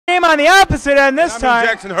Team on the opposite end this time.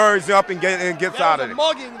 Jackson hurries up and gets out of it. That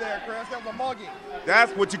was a mugging there, Chris. That was a mugging.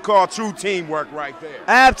 That's what you call true teamwork right there.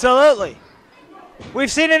 Absolutely.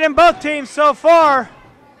 We've seen it in both teams so far.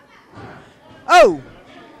 Oh.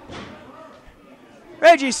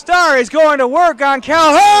 Reggie Starr is going to work on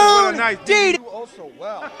Calhoun. Nice also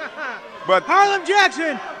well. But Harlem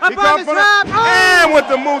Jackson up on the top. And with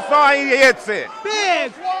the moonsault, he hits it.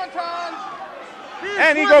 Big.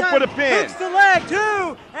 And he goes for the pin. Hooks the leg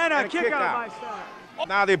too. And a kick out by Starr.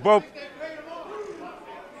 Now they both.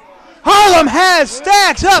 Harlem has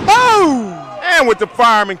Stacks up. Oh! And with the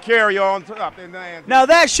fireman carry on top. Now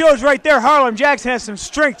that shows right there Harlem Jackson has some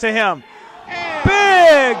strength to him.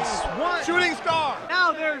 Big Shooting star.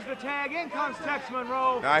 Now there's the tag. In comes Tex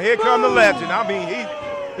Monroe. Now here comes the legend. I mean,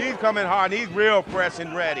 he's coming hard. He's real fresh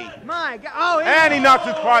and ready. My God. Oh, and he knocks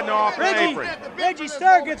his partner off the apron. Reggie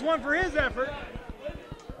Starr gets one for his effort.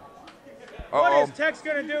 What is Tex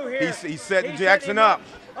going to do here? He's setting Jackson up.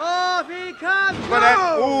 Off he comes.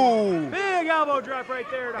 Ooh. Big elbow drop right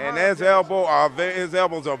there. And his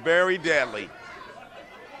elbows are very deadly.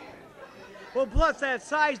 Well, plus that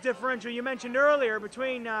size differential you mentioned earlier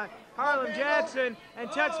between Harlem Jackson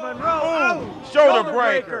and Tex Monroe. Ooh, shoulder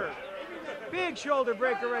breaker. Big shoulder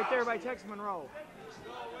breaker right there by Tex Monroe.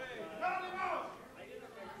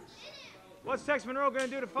 What's Tex Monroe going to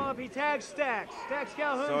do to follow up? He tags Stacks. Stacks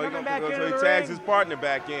Calhoun coming back into the ring. So he tags his partner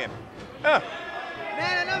back in. Man,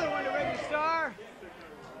 another one to Reggie Starr.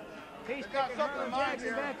 He's got Harlem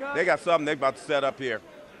Jackson back up. They got something they about to set up here.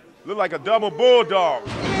 Look like a double bulldog.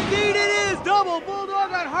 Indeed it is. Double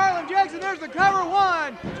bulldog on Harlem Jackson. There's the cover.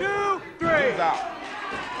 1, 2, 3. He's out.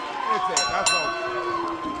 That's it. That's all.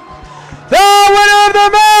 The winner of the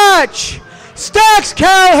match, Stacks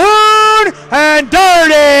Calhoun and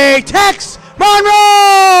Dirty Tex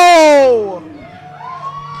Monroe.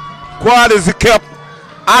 Quad is kept.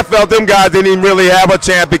 I felt them guys didn't even really have a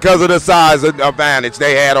chance because of the size advantage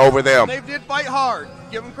they had over them. They did fight hard.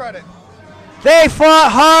 Give them credit. They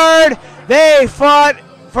fought hard. They fought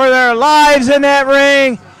for their lives in that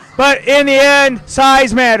ring. But in the end,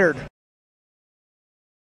 size mattered.